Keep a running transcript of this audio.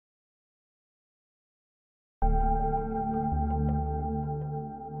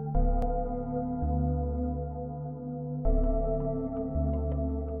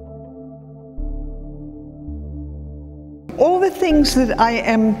the things that I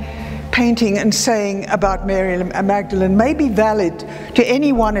am painting and saying about Mary Magdalene may be valid to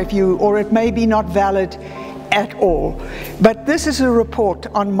any one of you, or it may be not valid at all. But this is a report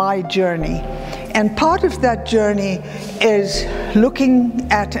on my journey. And part of that journey is looking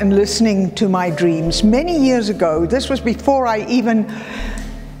at and listening to my dreams. Many years ago, this was before I even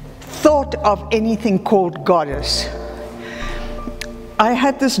thought of anything called goddess, I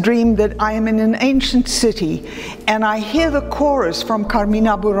had this dream that I am in an ancient city and I hear the chorus from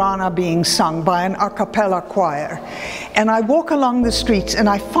Carmina Burana being sung by an a cappella choir. And I walk along the streets and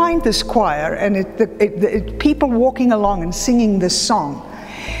I find this choir and people walking along and singing this song.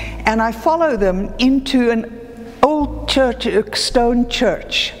 And I follow them into an old church, a stone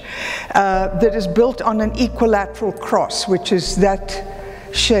church that is built on an equilateral cross, which is that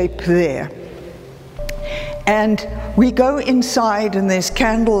shape there. And we go inside and there's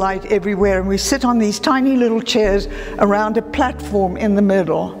candlelight everywhere, and we sit on these tiny little chairs around a platform in the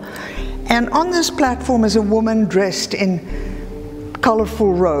middle. And on this platform is a woman dressed in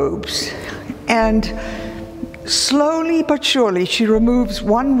colorful robes. And slowly but surely she removes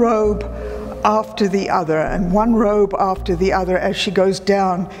one robe after the other and one robe after the other as she goes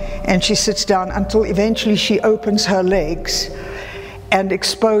down, and she sits down until eventually she opens her legs and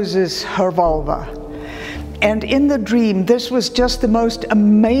exposes her vulva. And in the dream, this was just the most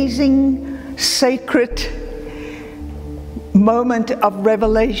amazing, sacred moment of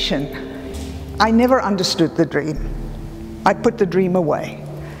revelation. I never understood the dream. I put the dream away.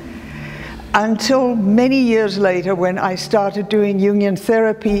 Until many years later, when I started doing Jungian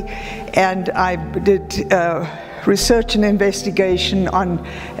therapy and I did research and investigation on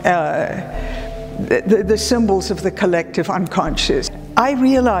the symbols of the collective unconscious, I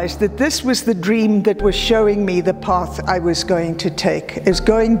realized that this was the dream that was showing me the path I was going to take, is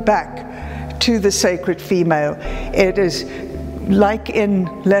going back to the sacred female. It is like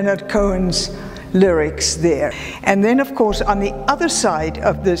in Leonard Cohen's lyrics there. And then, of course, on the other side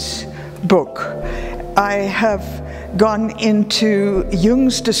of this book, I have gone into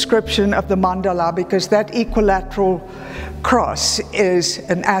Jung's description of the mandala, because that equilateral cross is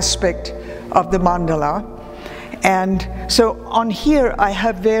an aspect of the mandala. And so on here I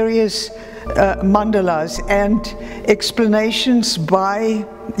have various mandalas and explanations by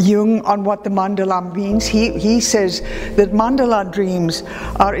Jung on what the mandala means. He says that mandala dreams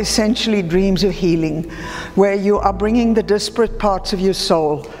are essentially dreams of healing, where you are bringing the disparate parts of your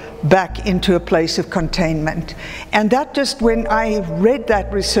soul back into a place of containment. And that just, when I read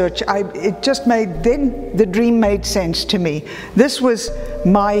that research, it just made, then the dream made sense to me. This was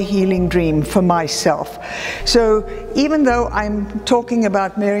my healing dream for myself. So even though I'm talking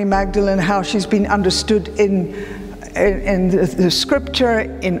about Mary Magdalene, how she's been understood in the scripture,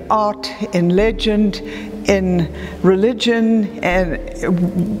 in art, in legend, in religion,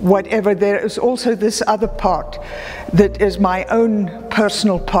 and whatever, there is also this other part that is my own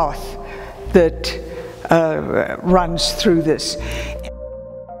personal path that runs through this.